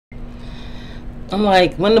I'm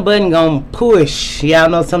like, when the button gonna push? Y'all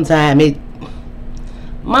know sometimes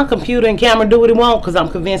my computer and camera do what it want, because I'm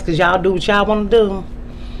convinced because y'all do what y'all want to do.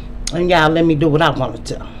 And y'all let me do what I want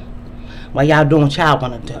to do. While y'all doing what y'all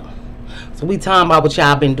want to do. So we talking about what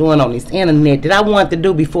y'all been doing on this internet that I wanted to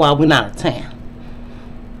do before I went out of town.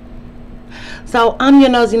 So I'm your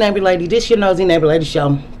nosy neighbor lady. This your nosy neighbor lady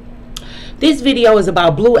show. This video is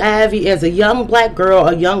about Blue Ivy as a young black girl,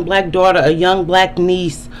 a young black daughter, a young black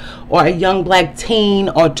niece, or a young black teen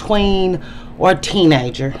or tween or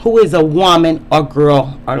teenager who is a woman or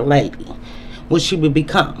girl or lady, what she would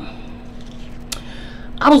become.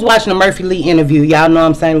 I was watching a Murphy Lee interview. Y'all know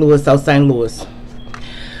I'm St. Louis, so St. Louis.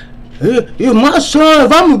 If my son,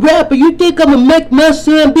 if I'm a rapper, you think I'm gonna make my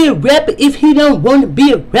son be a rapper if he don't want to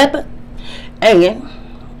be a rapper? And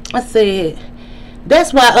I said,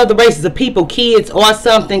 that's why other races of people, kids or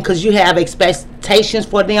something, because you have expectations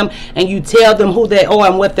for them and you tell them who they are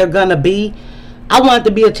and what they're gonna be. I wanted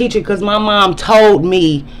to be a teacher because my mom told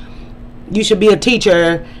me you should be a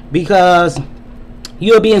teacher because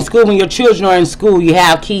you'll be in school when your children are in school. You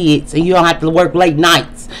have kids and you don't have to work late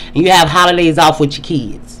nights and you have holidays off with your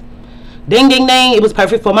kids. Ding, ding, ding. It was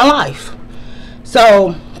perfect for my life.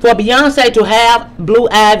 So for Beyonce to have Blue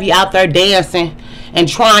Ivy out there dancing and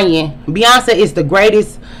trying, Beyonce is the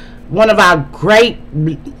greatest, one of our great,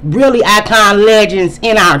 really icon legends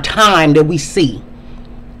in our time that we see.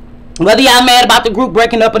 Whether y'all mad about the group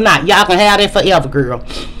breaking up or not, y'all can have that forever, girl.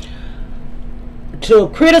 To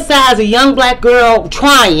criticize a young black girl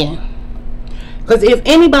trying, because if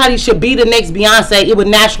anybody should be the next Beyonce, it would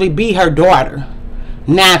naturally be her daughter,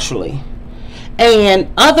 naturally. And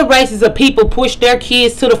other races of people push their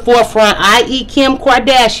kids to the forefront, i.e. Kim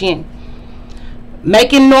Kardashian,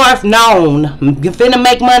 making North known, finna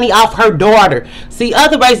make money off her daughter. See,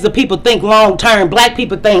 other races of people think long term. Black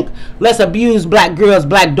people think, let's abuse black girls,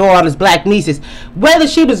 black daughters, black nieces. Whether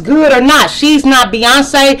she was good or not, she's not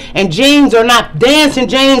Beyonce, and jeans are not, dancing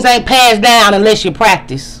jeans ain't passed down unless you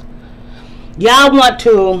practice. Y'all want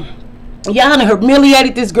to, y'all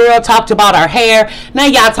humiliated this girl, talked about her hair. Now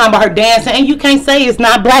y'all talking about her dancing, and you can't say it's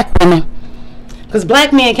not black women. Because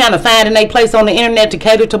black men kind of finding their place on the internet to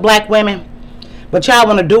cater to black women. But y'all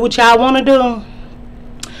want to do what y'all want to do.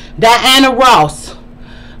 Diana Ross.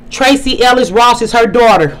 Tracy Ellis Ross is her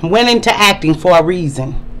daughter. Went into acting for a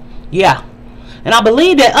reason. Yeah. And I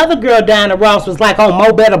believe that other girl, Diana Ross, was like on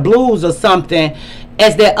Mo Better Blues or something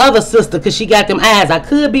as that other sister because she got them eyes. I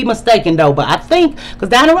could be mistaken though. But I think, because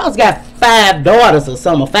Diana Ross got 5 daughters or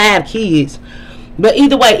something, 5 kids. But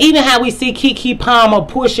either way, even how we see Keke Palmer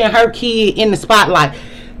pushing her kid in the spotlight.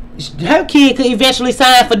 Her kid could eventually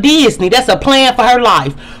sign for Disney. That's a plan for her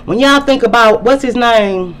life. When y'all think about, what's his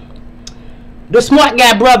name? The smart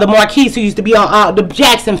guy brother, Marquise, who used to be on the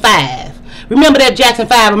Jackson 5. Remember that Jackson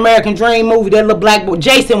 5 American Dream movie, that little black boy,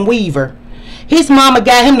 Jason Weaver. His mama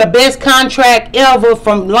got him the best contract ever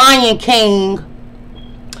from Lion King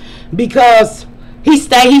because he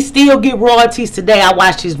still get royalties today. I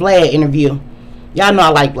watched his Vlad interview. Y'all know I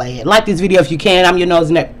like Vlad. Like this video if you can. I'm your nose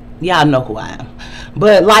and that. Y'all know who I am.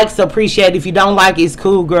 But likes appreciate. If you don't like it, it's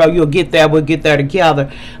cool, girl. You'll get there. We'll get there together.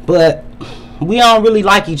 But we don't really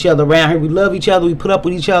like each other around here. We love each other. We put up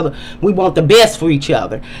with each other. We want the best for each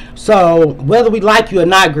other. So whether we like you or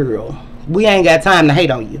not, girl, we ain't got time to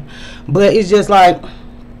hate on you. But it's just like,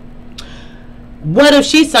 what if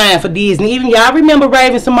she signed for Disney? Even y'all remember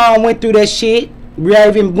Raven Simone went through that shit.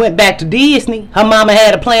 Raven went back to Disney. Her mama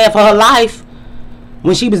had a plan for her life.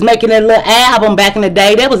 When she was making that little album back in the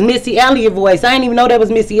day, that was Missy Elliott voice. I didn't even know that was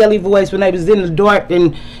Missy Elliott voice when they was in the dark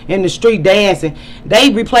and in the street dancing. They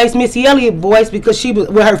replaced Missy Elliott voice because she was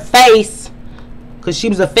with her face, because she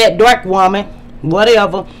was a fat dark woman.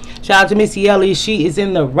 Whatever. Shout out to Missy Elliott. She is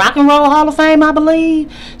in the Rock and Roll Hall of Fame, I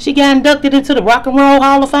believe. She got inducted into the Rock and Roll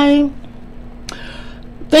Hall of Fame.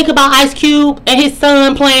 Think about Ice Cube and his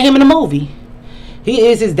son playing him in the movie. He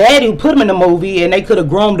is his daddy who put him in the movie, and they could have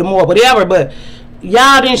groomed him more, whatever, but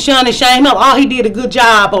y'all didn't shun and shame him. Oh, he did a good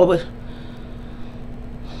job over.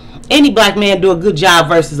 Any black man do a good job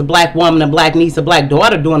versus a black woman, a black niece, a black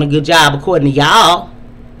daughter doing a good job according to y'all.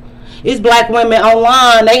 It's black women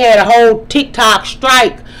online. They had a whole TikTok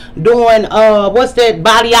strike doing what's that,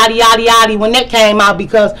 body yaddy yaddy yaddy, when that came out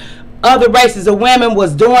because other races of women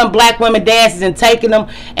was doing black women dances and taking them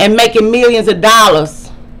and making millions of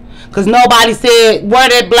dollars. Because nobody said, where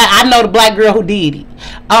that black, I know the black girl who did it.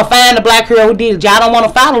 Or find the black girl who did it. Y'all don't want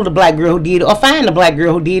to follow the black girl who did it. Or find the black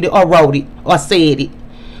girl who did it. Or wrote it. Or said it.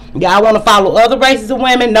 Y'all want to follow other races of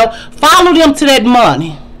women? No. Follow them to that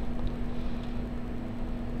money.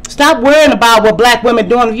 Stop worrying about what black women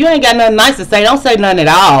doing. If you ain't got nothing nice to say, don't say nothing at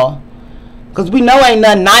all. Because we know ain't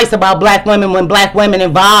nothing nice about black women when black women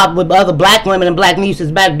involved with other black women and black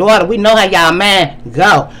nieces, black daughter. We know how y'all man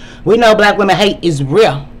go. We know black women hate is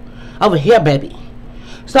real. Over here, baby.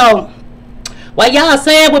 So, while y'all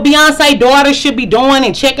saying what Beyonce's daughter should be doing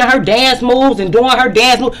and checking her dance moves and doing her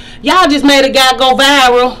dance moves, y'all just made a guy go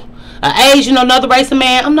viral. An Asian or another race of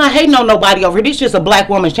man. I'm not hating on nobody over here. This is just a black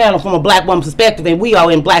woman's channel from a black woman's perspective, and we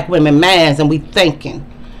are in black women minds, and we thinking.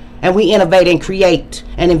 And we innovate and create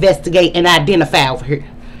and investigate and identify over here.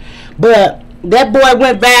 But that boy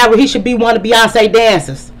went viral. He should be one of Beyonce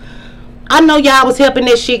dancers. I know y'all was helping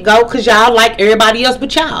this shit go because y'all like everybody else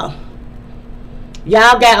but y'all.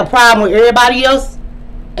 Y'all got a problem with everybody else.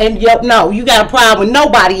 And no, you got a problem with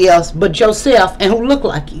nobody else but yourself and who look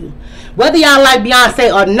like you. Whether y'all like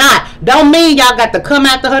Beyonce or not, don't mean y'all got to come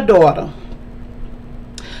after her daughter.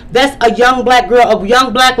 That's a young black girl, a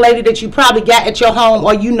young black lady that you probably got at your home,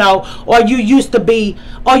 or you know, or you used to be,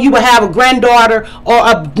 or you would have a granddaughter or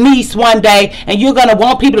a niece one day, and you're going to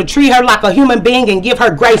want people to treat her like a human being and give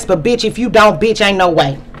her grace. But bitch, if you don't, bitch, ain't no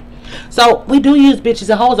way. So we do use bitches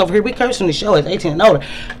and hoes over here. We cursing the show as 18 and older.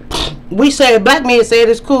 We say black men said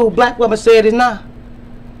it's cool, black women said it's not.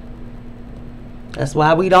 That's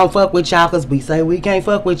why we don't fuck with y'all, because we say we can't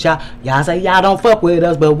fuck with y'all. Y'all say y'all don't fuck with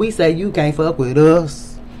us, but we say you can't fuck with us.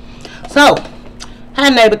 So, hi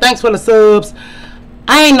neighbor, thanks for the subs.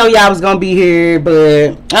 I ain't know y'all was gonna be here,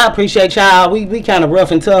 but I appreciate y'all. We kind of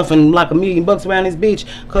rough and tough and like $1 million around this bitch,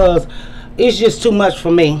 because it's just too much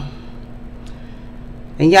for me.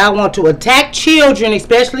 And y'all want to attack children,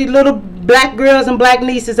 especially little black girls and black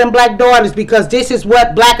nieces and black daughters, because this is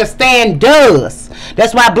what Blackistan does.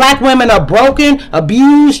 That's why black women are broken,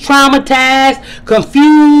 abused, traumatized,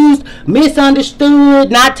 confused,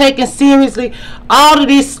 misunderstood, not taken seriously. All of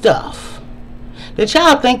this stuff that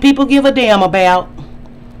y'all think people give a damn about.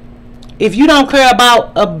 If you don't care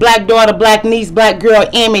about a black daughter, black niece, black girl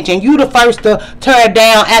image, and you the first to tear it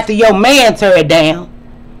down after your man tear it down,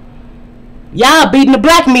 y'all beating the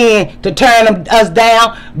black men to turn us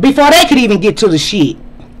down before they could even get to the shit.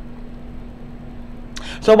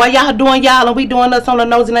 So while y'all doing y'all and we doing us on the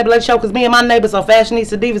Nosy Neighbor Lady Show, because me and my neighbors are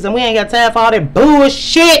fashionista divas and we ain't got time for all that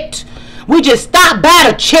bullshit. We just stopped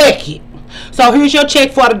by to check it. So here's your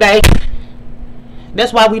check for today.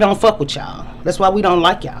 That's why we don't fuck with y'all. That's why we don't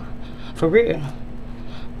like y'all. For real.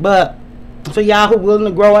 But for y'all who willing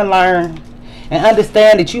to grow and learn and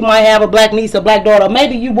understand that you might have a black niece or black daughter, or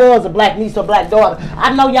maybe you was a black niece or black daughter.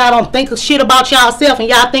 I know y'all don't think of shit about y'allself and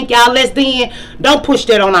y'all think y'all less than. Don't push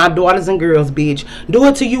that on our daughters and girls, bitch. Do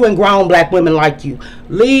it to you and grown black women like you.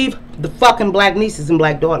 Leave the fucking black nieces and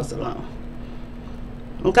black daughters alone.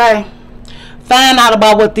 Okay? Find out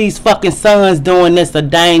about what these fucking sons doing that's a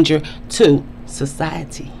danger to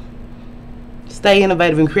society. Stay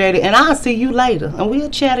innovative and creative, and I'll see you later, and we'll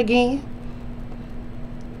chat again.